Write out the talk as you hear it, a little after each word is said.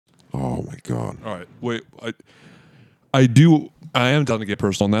my God. All right. Wait. I am down to get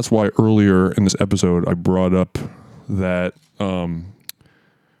personal, and that's why earlier in this episode I brought up that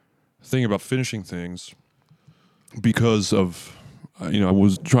thing about finishing things because of I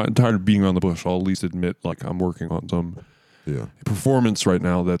was tired of being around the bush. I'll at least admit like I'm working on some performance right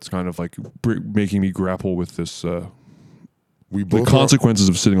now that's kind of like making me grapple with this the consequences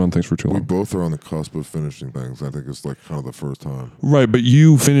of sitting on things for too long. We both are on the cusp of finishing things. I think it's like kind of the first time. Right, but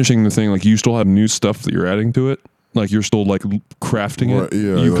you finishing the thing, like you still have new stuff that you're adding to it. Like you're still like crafting it.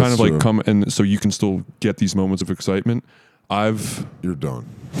 Yeah, you kind of like come and so you can still get these moments of excitement. You're done.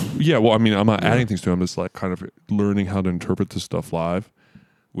 Yeah, well, I mean, I'm not adding things to it. I'm just like kind of learning how to interpret this stuff live,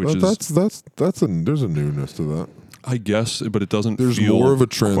 which there's a newness to that. I guess, but it doesn't. There's feel more of a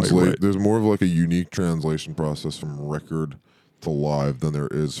right. There's more of like a unique translation process from record to live than there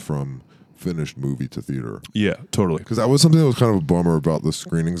is from finished movie to theater. Yeah, totally. Because that was something that was kind of a bummer about the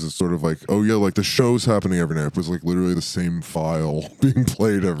screenings. It's sort of like, oh yeah, like the show's happening every night. It was like literally the same file being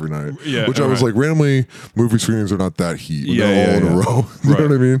played every night. Yeah, which I was like, randomly, movie screenings are not that heat. They're all in a row. You know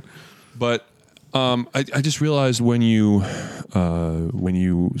what I mean? But I just realized when you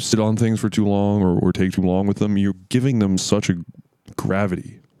sit on things for too long or take too long with them, you're giving them such a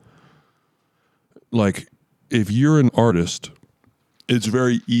gravity. Like if you're an artist, it's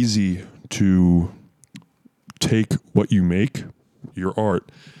very easy to take what you make, your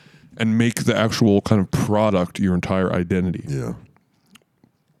art, and make the actual kind of product your entire identity. Yeah.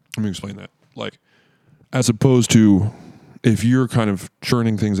 Let me explain that. Like, as opposed to if you're kind of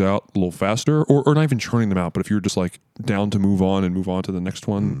churning things out a little faster, or not even churning them out, but if you're just like down to move on to the next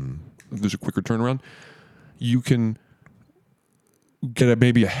one, if there's a quicker turnaround, you can get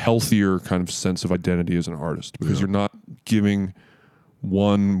maybe a healthier kind of sense of identity as an artist because you're not giving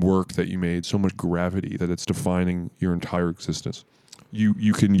one work that you made so much gravity that it's defining your entire existence. You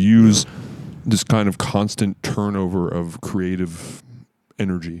can use this kind of constant turnover of creative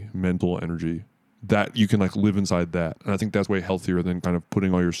energy, mental energy, that you can like live inside that. And I think that's way healthier than kind of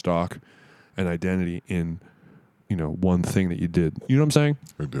putting all your stock and identity in, one thing that you did. You know what I'm saying?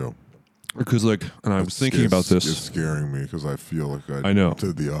 I do. Because I was thinking about this. It's scaring me because I feel like I know.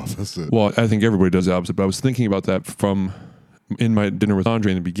 did the opposite. Well, I think everybody does the opposite, but I was thinking about that in my dinner with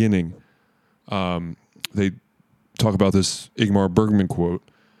Andre in the beginning. They talk about this Ingmar Bergman quote.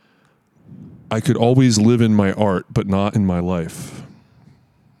 I could always live in my art, but not in my life.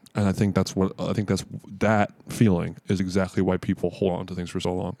 And I think that feeling is exactly why people hold on to things for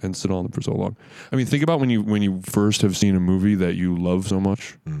so long and sit on them for so long. I mean, think about when you first have seen a movie that you love so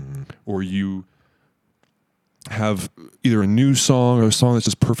much, or you have either a new song or a song that's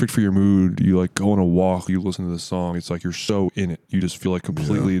just perfect for your mood. You like go on a walk, you listen to this song. It's like you're so in it. You just feel like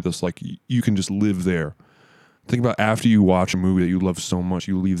completely just like you can just live there. Think about after you watch a movie that you love so much,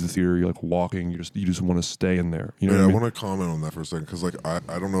 you leave the theater, you're like walking, you just want to stay in there. You know what I mean? I want to comment on that for a second because like I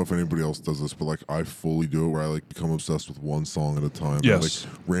don't know if anybody else does this, but like I fully do it where I like become obsessed with one song at a time. Yes.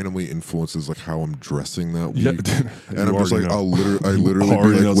 And, like randomly influences like how I'm dressing that week. Yeah. And I'm just like I literally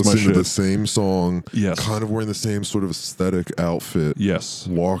be like listening to the same song, kind of wearing the same sort of aesthetic outfit. Yes.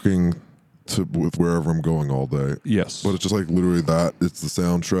 Walking with wherever I'm going all day. Yes. But it's just like literally that. It's the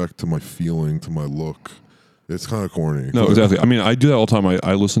soundtrack to my feeling, to my look. It's kind of corny. No, exactly. I mean, I do that all the time.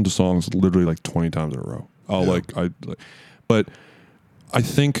 I listen to songs literally like 20 times in a row. But I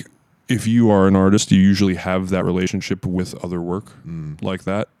think if you are an artist, you usually have that relationship with other work like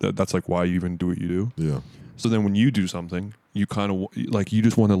that. That's like why you even do what you do. Yeah. So then when you do something, you kind of like, you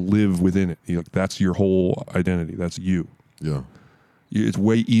just want to live within it. That's your whole identity. That's you. Yeah. It's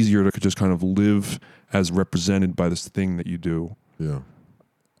way easier to just kind of live as represented by this thing that you do. Yeah.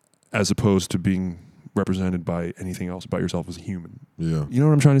 As opposed to being represented by anything else about yourself as a human. Yeah. You know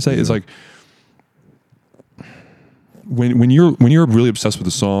what I'm trying to say? Yeah. It's like when you're really obsessed with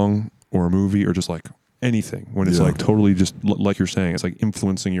a song or a movie or just like anything, when it's like totally just like you're saying, it's like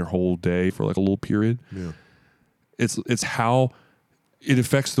influencing your whole day for like a little period. Yeah. It's how it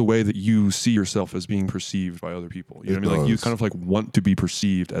affects the way that you see yourself as being perceived by other people. You know what I mean? Like you kind of like want to be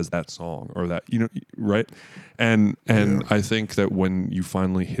perceived as that song or that, right? And I think that when you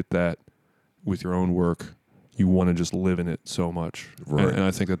finally hit that with your own work, you want to just live in it so much. Right. And I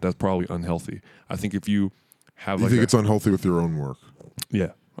think that that's probably unhealthy. I think if you have you think it's unhealthy with your own work?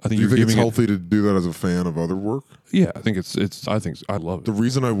 Yeah. I think do you think it's healthy to do that as a fan of other work? Yeah, I think I love it. The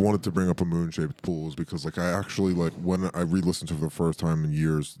reason I wanted to bring up A Moon-Shaped Pool is because like I actually like when I re-listened to it for the first time in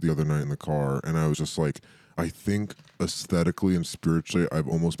years the other night in the car, and I was just like, I think aesthetically and spiritually I've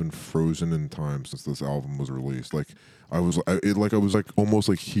almost been frozen in time since this album was released. Like I was almost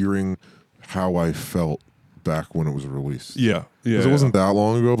like hearing how I felt back when it was released. Yeah. Because it wasn't that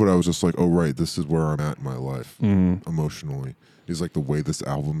long ago, but I was just like, oh, right, this is where I'm at in my life emotionally. It's like the way this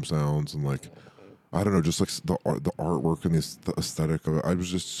album sounds and like, I don't know, just like the artwork and the aesthetic of it. I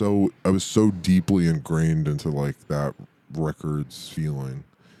was so deeply ingrained into like that record's feeling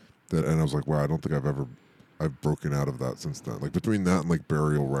and I was like, wow, I don't think I've broken out of that since then. Like between that and like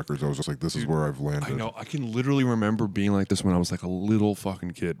Burial Records, I was just like, this is where I've landed. I know. I can literally remember being like this when I was like a little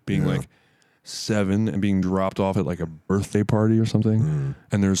fucking kid, being like 7 and being dropped off at like a birthday party or something.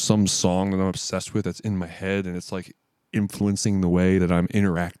 And there's some song that I'm obsessed with that's in my head and it's like influencing the way that I'm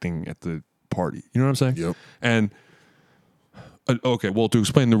interacting at the party. You know what I'm saying? Yep. And okay, well, to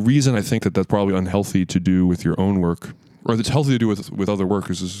explain the reason I think that that's probably unhealthy to do with your own work, or it's healthy to do with other work,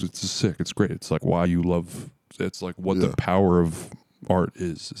 is it's sick. It's great. It's like why you love. It's like what the power of art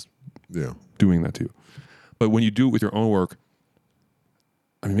is doing that to you. But when you do it with your own work,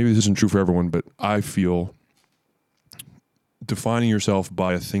 I mean, maybe this isn't true for everyone, but I feel defining yourself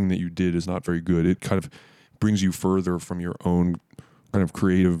by a thing that you did is not very good. It kind of brings you further from your own kind of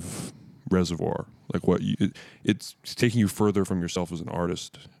creative reservoir. Like it's taking you further from yourself as an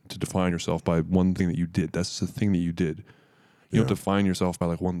artist to define yourself by one thing that you did. That's the thing that you did. You don't define yourself by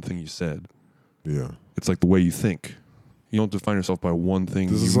like one thing you said. Yeah. It's like the way you think. You don't define yourself by one thing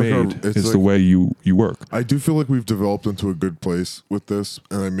This you made. It's like the way you work. I do feel like we've developed into a good place with this,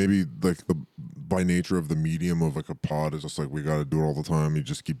 and maybe like by nature of the medium of like a pod is just like we got to do it all the time. You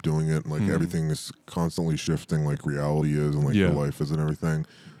just keep doing it, and like everything is constantly shifting, like reality is, and like your life is, and everything.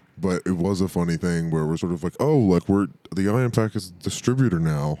 But it was a funny thing where we're sort of like, oh, like we're the Iron Pack is distributor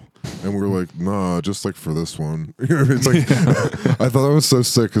now, and we're like, nah, just like for this one. You know what I mean? It's like I thought that was so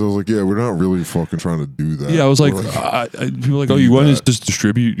sick because I was like, yeah, we're not really fucking trying to do that. Yeah, I was like, people were like, oh, you want to just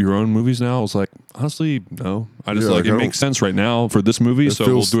distribute your own movies now? I was like, honestly, no. I just like it makes sense right now for this movie, so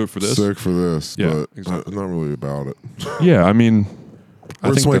we'll do it for this. Sick for this, yeah, but exactly. Not really about it. Yeah, I mean. I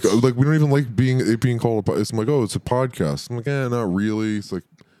think like we don't even like it being called it's like, oh, it's a podcast. I'm like, not really. It's like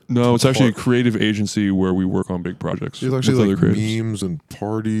no, it's actually a creative agency where we work on big projects. It's actually like memes and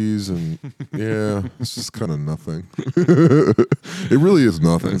parties and it's just kind of nothing. It really is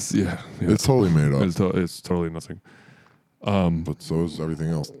nothing. It's totally made up. It's totally nothing. But so is everything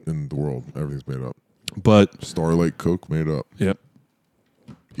else in the world. Everything's made up. But Starlight Coke made up. Yep.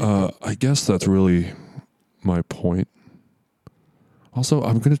 I guess that's really my point. Also,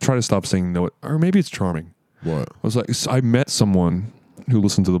 I'm going to try to stop saying no, or maybe it's charming. What? I was like, I met someone who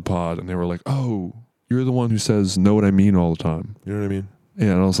listened to the pod and they were like, oh, you're the one who says know what I mean all the time. You know what I mean?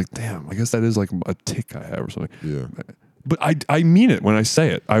 Yeah, and I was like, damn, I guess that is like a tick I have or something. Yeah. But I mean it when I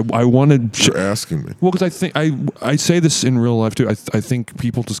say it. I wanted. You're asking me. Well, because I think I say this in real life too. I think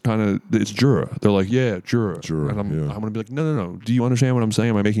people just kind of it's Jura. They're like, yeah, Jura. And I'm gonna be like, no. Do you understand what I'm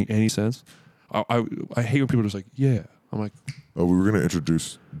saying? Am I making any sense? I hate when people are just like, yeah. I'm like, oh, we were gonna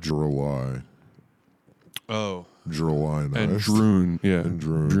introduce July. Oh. July and June, yeah, and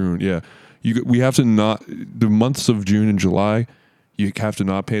June, yeah. We have to not the months of June and July. You have to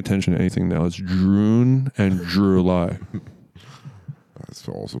not pay attention to anything now. It's June and July. That's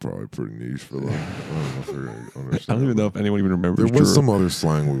also probably pretty niche for them. I don't know if they're gonna understand. I don't even know if anyone even remembers. There was some other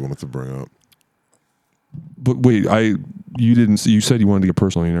slang we wanted to bring up. But wait, you didn't. You said you wanted to get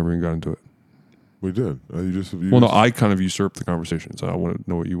personal. And you never even got into it. We did. No, I kind of usurped the conversation, so I want to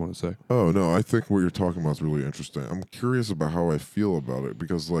know what you want to say. Oh, no, I think what you're talking about is really interesting. I'm curious about how I feel about it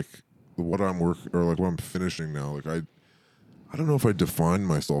because, like, what I'm working or like what I'm finishing now, like I don't know if I define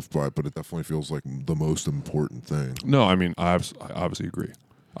myself by it, but it definitely feels like the most important thing. No, I mean, I obviously agree.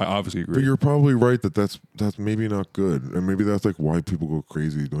 But you're probably right that that's maybe not good, and maybe that's like why people go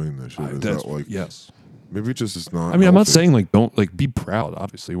crazy doing this shit. Is that like yes. Maybe it just is not. I mean, I'm not saying like don't like be proud.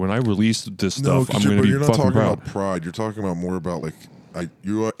 Obviously, when I release this stuff, I'm going to be fucking proud. You're not talking about pride. You're talking about more about like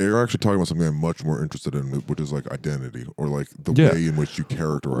you're actually talking about something I'm much more interested in, which is like identity or like the way in which you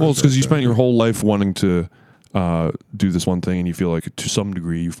characterize. Well, it's because you spent your whole life wanting to do this one thing, and you feel like to some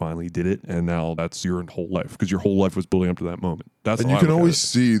degree you finally did it, and now that's your whole life because your whole life was building up to that moment. That's and you can always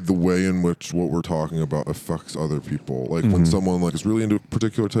see the way in which what we're talking about affects other people. Like when someone like is really into a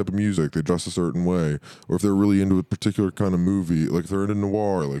particular type of music, they dress a certain way, or if they're really into a particular kind of movie, like if they're into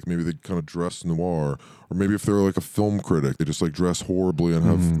noir, like maybe they kind of dress noir, or maybe if they're like a film critic, they just like dress horribly and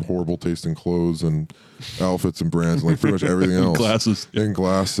have horrible taste in clothes and outfits and brands and like pretty much everything else. Glasses. And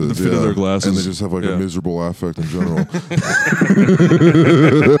glasses. The fit of their glasses. And they just have like a miserable affect in general.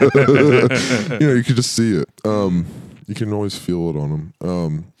 You can just see it. You can always feel it on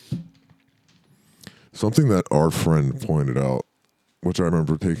them. Something that our friend pointed out, which I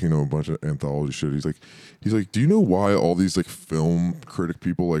remember taking a bunch of anthology shit. He's like, do you know why all these like film critic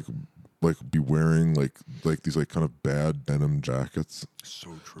people like like be wearing like these like kind of bad denim jackets.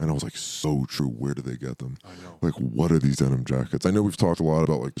 So true. And I was like, so true. Where do they get them? I know. Like, what are these denim jackets? I know we've talked a lot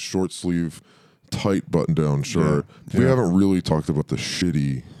about like the short sleeve, tight button down shirt. Yeah. We haven't really talked about the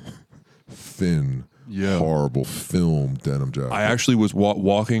shitty, thin, horrible film denim jacket. I actually was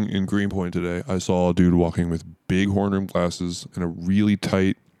walking in Greenpoint today. I saw a dude walking with big horn rim glasses and a really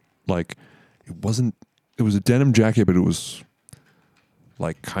tight, like, it was a denim jacket, but it was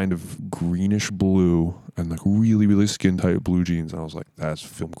like kind of greenish blue and like really, really skin tight blue jeans. And I was like, that's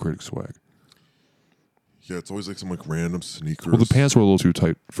film critic swag. Yeah, it's always like some like random sneakers. Well, the pants were a little too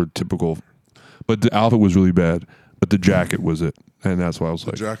tight for typical, but the outfit was really bad. But the jacket was it, and that's why I was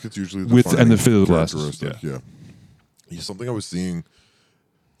the like, jacket's usually and the fit of the glasses. Yeah. Something I was seeing.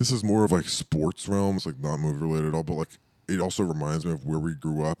 This is more of like sports realms, like not movie related at all, but like it also reminds me of where we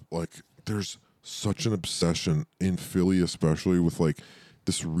grew up. Like there's such an obsession in Philly, especially with like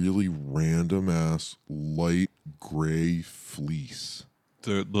this really random ass light gray fleece.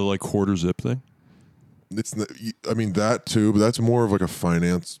 The like quarter zip thing. It's I mean that too, but that's more of like a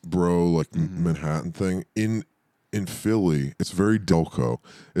finance bro like Manhattan thing. In Philly, it's very Delco.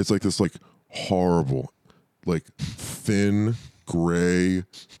 It's like this like horrible, like thin gray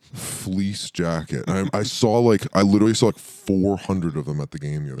fleece jacket. I saw like I literally saw like 400 of them at the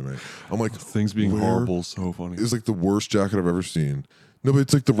game the other night. I'm like, things being horrible is so funny. It's like the worst jacket I've ever seen. No, but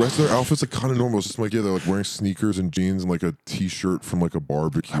it's like the rest of their outfits like kind of normal. It's just like, yeah, they're like wearing sneakers and jeans and like a t-shirt from like a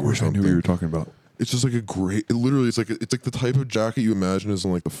barbecue. I wish I knew what you were talking about. It's just like a great. It's like the type of jacket you imagine is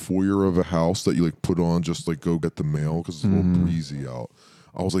in like the foyer of a house that you like put on just like go get the mail because it's a little breezy out.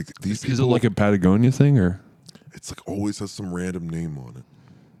 I was like, these people. Is it like a Patagonia thing or? It's like always has some random name on it.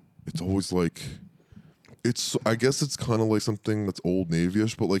 It's always like, it's. I guess it's kind of like something that's Old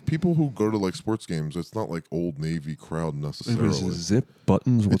Navy-ish, but like people who go to like sports games, it's not like Old Navy crowd necessarily. Is it zip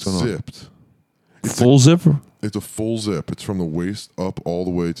buttons? What's it's going on? Zipped. It's full zip. It's a full zip. It's from the waist up all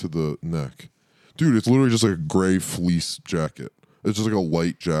the way to the neck. Dude, it's literally just like a gray fleece jacket. It's just like a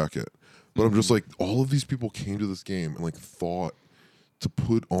light jacket. But I'm just like, all of these people came to this game and like thought to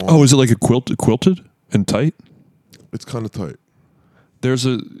put on. Oh, is it like a quilted and tight? It's kind of tight. There's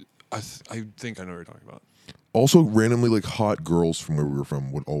I think I know what you're talking about. Also, randomly, like hot girls from where we were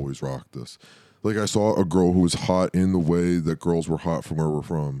from would always rock this. Like I saw a girl who was hot in the way that girls were hot from where we're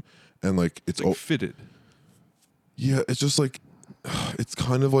from, and like it's like fitted. Yeah, it's just like. It's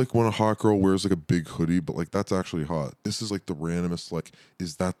kind of like when a hot girl wears like a big hoodie, but like that's actually hot. This is like the randomest, like,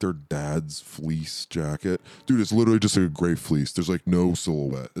 is that their dad's fleece jacket? Dude, it's literally just like a gray fleece. There's like no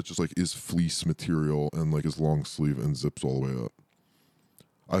silhouette. It's just like is fleece material and like is long sleeve and zips all the way up.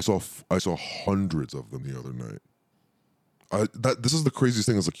 I saw hundreds of them the other night. This is the craziest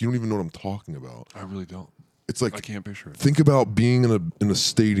thing. Is like you don't even know what I'm talking about. I really don't. It's like I can't picture it. Think about being in a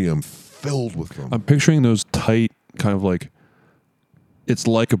stadium filled with them. I'm picturing those tight kind of like. It's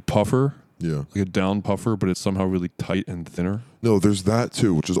like a puffer, like a down puffer, but it's somehow really tight and thinner. No, there's that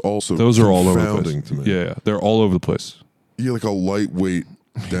too, which is also those are all over the place. To me. Yeah, they're all over the place. Yeah, like a lightweight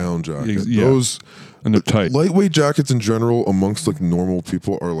down jacket. Yeah. Those and they're tight. Lightweight jackets in general amongst like normal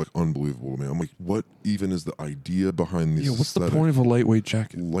people are like unbelievable to me. I'm like, what even is the idea behind these? Yeah, what's the point of a lightweight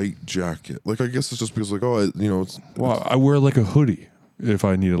jacket? Light jacket. Like I guess it's just because like it's. Well, I wear like a hoodie. If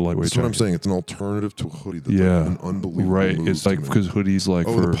I need a lightweight jacket. That's what I'm saying. It's an alternative to a hoodie. That's like an unbelievable right. move It's like because hoodies like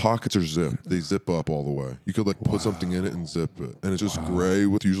the pockets are zipped. They zip up all the way. You could like put something in it and zip it, and it's just gray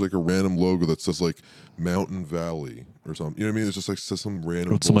with usually like a random logo that says like Mountain Valley or something. You know what I mean? It's just like says some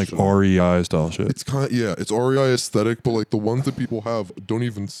random. It's some like REI style shit. It's kind of it's REI aesthetic, but like the ones that people have don't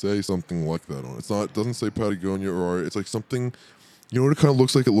even say something like that on it. It's not. It doesn't say Patagonia or REI. It's like something. You know what it kind of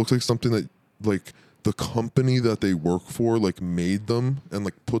looks like? It looks like something that like. The company that they work for like made them and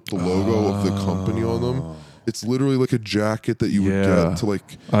like put the logo of the company on them. It's literally like a jacket that you would get to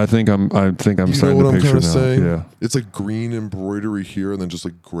like. I think I'm starting to picture now. Saying? Yeah, it's like green embroidery here and then just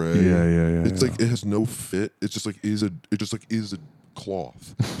like gray. Yeah. It's like it has no fit. It's just like is a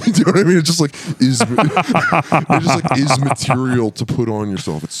cloth. You know what I mean? It just like is. It just like is material to put on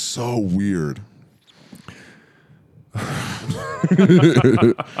yourself. It's so weird.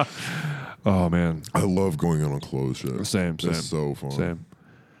 Oh man, I love going out on clothes shit. Same. It's so fun. Same.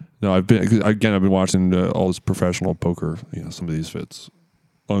 No, I've been watching all this professional poker. Some of these fits,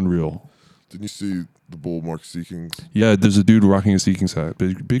 unreal. Didn't you see the Bull Mark Seekings? Yeah, there's a dude rocking a Seekings hat.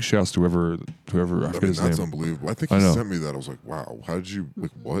 Big shouts to whoever. I forget his name. That's unbelievable. I think he sent me that. I was like, wow, how did you like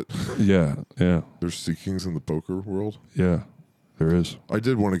what? Yeah. There's Seekings in the poker world. Yeah, there is. I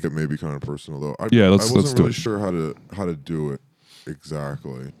did want to get maybe kind of personal though. I wasn't really sure how to do it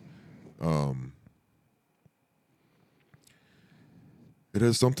exactly. It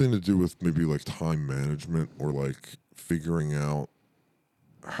has something to do with maybe like time management or like figuring out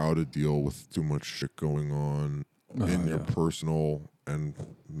how to deal with too much shit going on in your personal and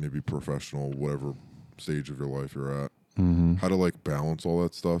maybe professional, whatever stage of your life you're at. Mm-hmm. How to like balance all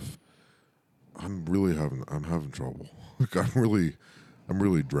that stuff. I'm having trouble. Like I'm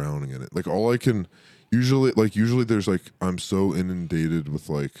really drowning in it. Like all I can usually there's like I'm so inundated with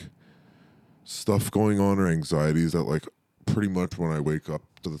like stuff going on or anxieties that like pretty much when I wake up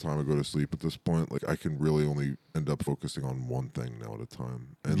to the time I go to sleep at this point, like I can really only end up focusing on one thing now at a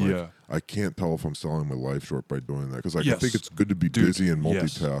time. And like I can't tell if I'm selling my life short by doing that because like I think it's good to be busy and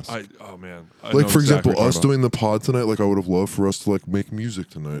multitask. Like for example, us doing the pod tonight, like I would have loved for us to like make music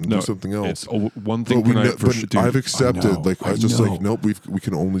tonight and do something else. It's one thing per night for sure. I've accepted. I was just like, nope, we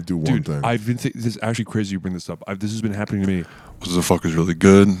can only do one thing. I've been this is actually crazy you bring this up. This has been happening to me. What the fuck is really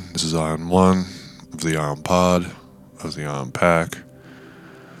good? This is Ion 1 of the Ion Pod, of the Ion Pack.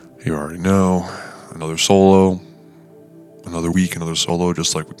 You already know. Another solo. Another week, another solo,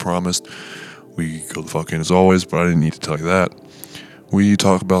 just like we promised. We go the fuck in as always, but I didn't need to tell you that. We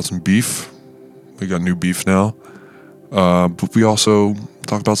talk about some beef. We got new beef now. But we also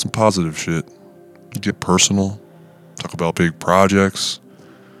talk about some positive shit. Get personal. Talk about big projects.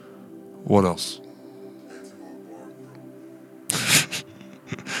 What else?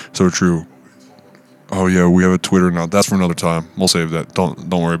 So true. Oh yeah, we have a Twitter now. That's for another time. We'll save that. Don't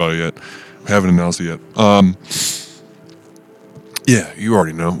worry about it yet. We haven't announced it yet. Yeah, you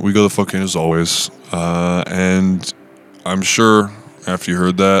already know. We go the fuck in as always. And I'm sure after you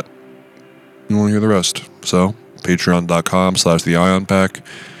heard that, you want to hear the rest. So, patreon.com/the Ion Pack.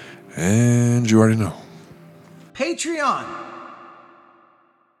 And you already know. Patreon.